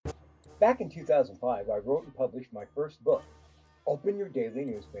Back in 2005, I wrote and published my first book, Open Your Daily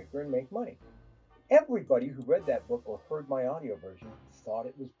Newspaper and Make Money. Everybody who read that book or heard my audio version thought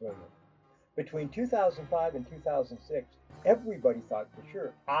it was brilliant. Between 2005 and 2006, everybody thought for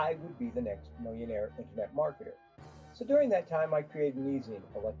sure I would be the next millionaire internet marketer. So during that time, I created an e-zine,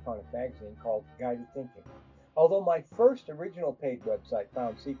 electronic magazine called Guided Thinking. Although my first original paid website,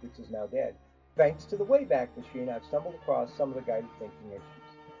 Found Secrets, is now dead, thanks to the Wayback Machine, I've stumbled across some of the guided thinking issues.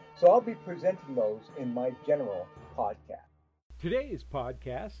 So I'll be presenting those in my general podcast. Today's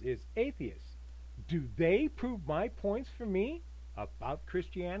podcast is Atheists. Do they prove my points for me about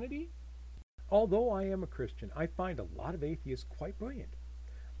Christianity? Although I am a Christian, I find a lot of atheists quite brilliant.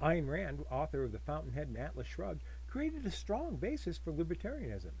 Ayn Rand, author of The Fountainhead and Atlas Shrugged, created a strong basis for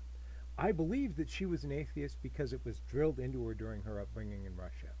libertarianism. I believe that she was an atheist because it was drilled into her during her upbringing in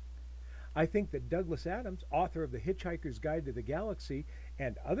Russia. I think that Douglas Adams, author of The Hitchhiker's Guide to the Galaxy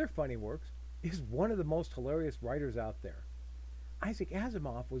and other funny works, is one of the most hilarious writers out there. Isaac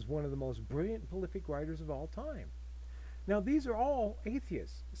Asimov was one of the most brilliant and prolific writers of all time. Now, these are all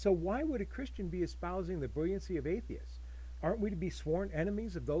atheists, so why would a Christian be espousing the brilliancy of atheists? Aren't we to be sworn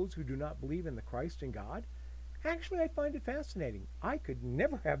enemies of those who do not believe in the Christ and God? Actually, I find it fascinating. I could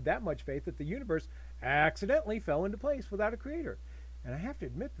never have that much faith that the universe accidentally fell into place without a creator. And I have to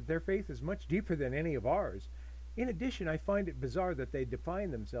admit that their faith is much deeper than any of ours. In addition, I find it bizarre that they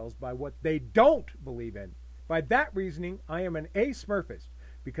define themselves by what they don't believe in. By that reasoning, I am an A-Smurfist,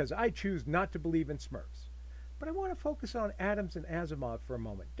 because I choose not to believe in Smurfs. But I want to focus on Adams and Asimov for a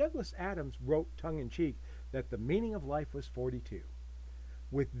moment. Douglas Adams wrote tongue-in-cheek that the meaning of life was 42.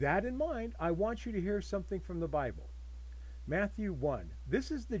 With that in mind, I want you to hear something from the Bible. Matthew 1.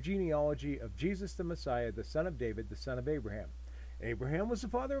 This is the genealogy of Jesus the Messiah, the son of David, the son of Abraham. Abraham was the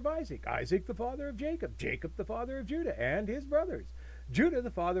father of Isaac, Isaac the father of Jacob, Jacob the father of Judah and his brothers, Judah the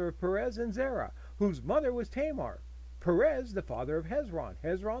father of Perez and Zerah, whose mother was Tamar, Perez the father of Hezron,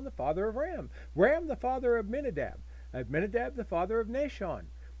 Hezron the father of Ram, Ram the father of Amminadab, Amminadab the father of Nahshon,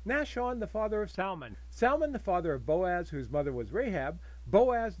 Nahshon the father of Salmon, Salmon the father of Boaz, whose mother was Rahab,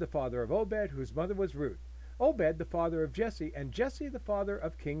 Boaz the father of Obed, whose mother was Ruth, Obed the father of Jesse, and Jesse the father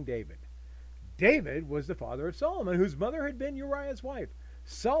of King David. David was the father of Solomon, whose mother had been Uriah's wife.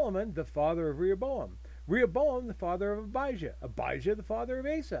 Solomon, the father of Rehoboam. Rehoboam, the father of Abijah. Abijah, the father of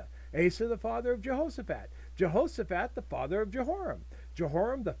Asa. Asa, the father of Jehoshaphat. Jehoshaphat, the father of Jehoram.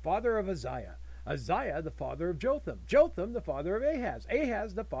 Jehoram, the father of Uzziah. Uzziah, the father of Jotham. Jotham, the father of Ahaz.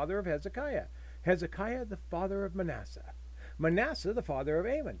 Ahaz, the father of Hezekiah. Hezekiah, the father of Manasseh. Manasseh, the father of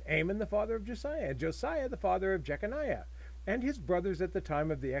Amon. Amon, the father of Josiah. Josiah, the father of Jeconiah, and his brothers at the time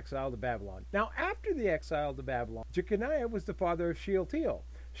of the exile to Babylon. Now, after the exile to Babylon, Jeconiah was the father of Shealtiel,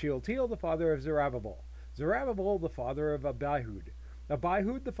 Shealtiel the father of Zerubbabel, Zerubbabel the father of Abihud,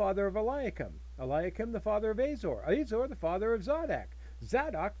 Abihud the father of Eliakim, Eliakim the father of Azor, Azor the father of Zadok,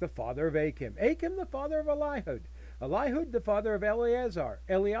 Zadok the father of Achim, Achim the father of Elihud, Elihud the father of Eleazar,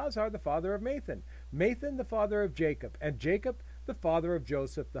 Eleazar the father of Mathan, Mathan the father of Jacob, and Jacob the father of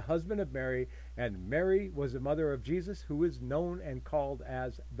Joseph, the husband of Mary, and Mary was the mother of Jesus, who is known and called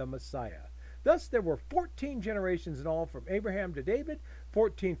as the Messiah. Thus there were 14 generations in all from Abraham to David,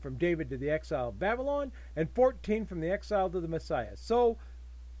 14 from David to the exile of Babylon, and 14 from the exile to the Messiah. So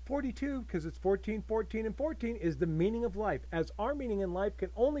 42, because it's 14, 14, and 14, is the meaning of life, as our meaning in life can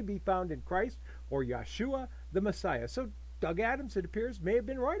only be found in Christ or Yeshua, the Messiah. So Doug Adams, it appears, may have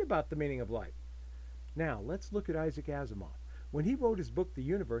been right about the meaning of life. Now, let's look at Isaac Asimov. When he wrote his book, The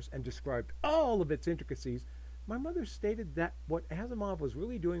Universe, and described all of its intricacies, my mother stated that what Asimov was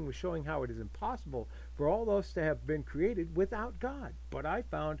really doing was showing how it is impossible for all those to have been created without God. But I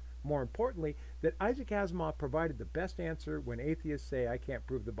found, more importantly, that Isaac Asimov provided the best answer when atheists say I can't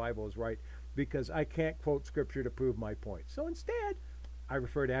prove the Bible is right because I can't quote Scripture to prove my point. So instead, I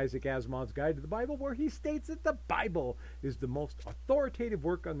refer to Isaac Asimov's Guide to the Bible, where he states that the Bible is the most authoritative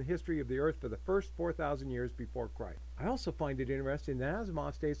work on the history of the earth for the first 4,000 years before Christ. I also find it interesting that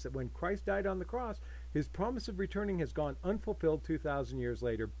Asimov states that when Christ died on the cross, his promise of returning has gone unfulfilled 2,000 years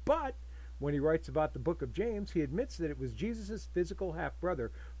later. But when he writes about the book of James, he admits that it was Jesus' physical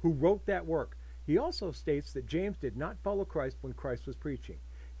half-brother who wrote that work. He also states that James did not follow Christ when Christ was preaching.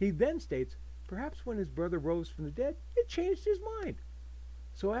 He then states, perhaps when his brother rose from the dead, it changed his mind.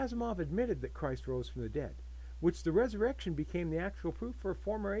 So Asimov admitted that Christ rose from the dead, which the resurrection became the actual proof for a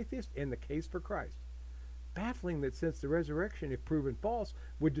former atheist in the case for Christ. Baffling that since the resurrection, if proven false,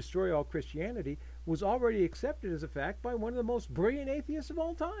 would destroy all Christianity, was already accepted as a fact by one of the most brilliant atheists of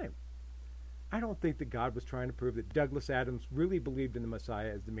all time. I don't think that God was trying to prove that Douglas Adams really believed in the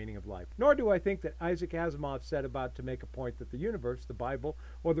Messiah as the meaning of life. Nor do I think that Isaac Asimov set about to make a point that the universe, the Bible,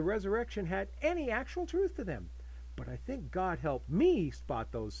 or the resurrection had any actual truth to them. But I think God helped me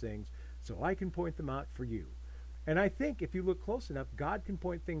spot those things so I can point them out for you. And I think if you look close enough, God can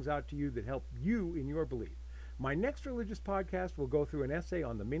point things out to you that help you in your belief. My next religious podcast will go through an essay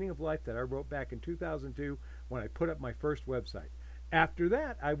on the meaning of life that I wrote back in 2002 when I put up my first website. After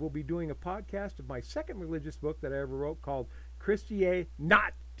that, I will be doing a podcast of my second religious book that I ever wrote called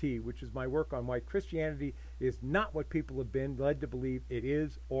Christianity, which is my work on why Christianity is not what people have been led to believe it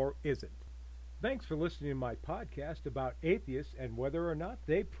is or isn't. Thanks for listening to my podcast about atheists and whether or not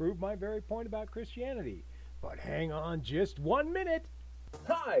they prove my very point about Christianity. But hang on just 1 minute.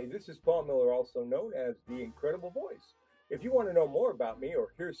 Hi, this is Paul Miller, also known as The Incredible Voice. If you want to know more about me or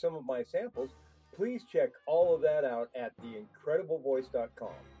hear some of my samples, please check all of that out at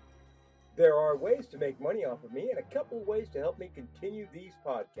theincrediblevoice.com. There are ways to make money off of me and a couple of ways to help me continue these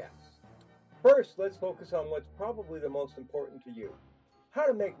podcasts. First, let's focus on what's probably the most important to you: how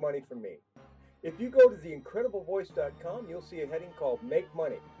to make money from me. If you go to theincrediblevoice.com, you'll see a heading called Make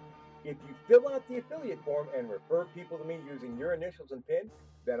Money. If you fill out the affiliate form and refer people to me using your initials and PIN,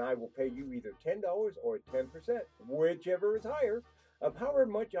 then I will pay you either $10 or 10%, whichever is higher, of however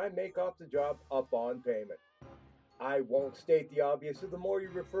much I make off the job upon payment. I won't state the obvious, so the more you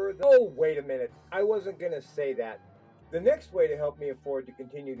refer, oh, wait a minute, I wasn't going to say that. The next way to help me afford to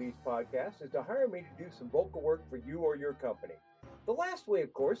continue these podcasts is to hire me to do some vocal work for you or your company. The last way,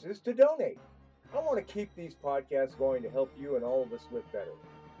 of course, is to donate. I want to keep these podcasts going to help you and all of us live better.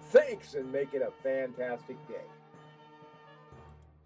 Thanks, and make it a fantastic day.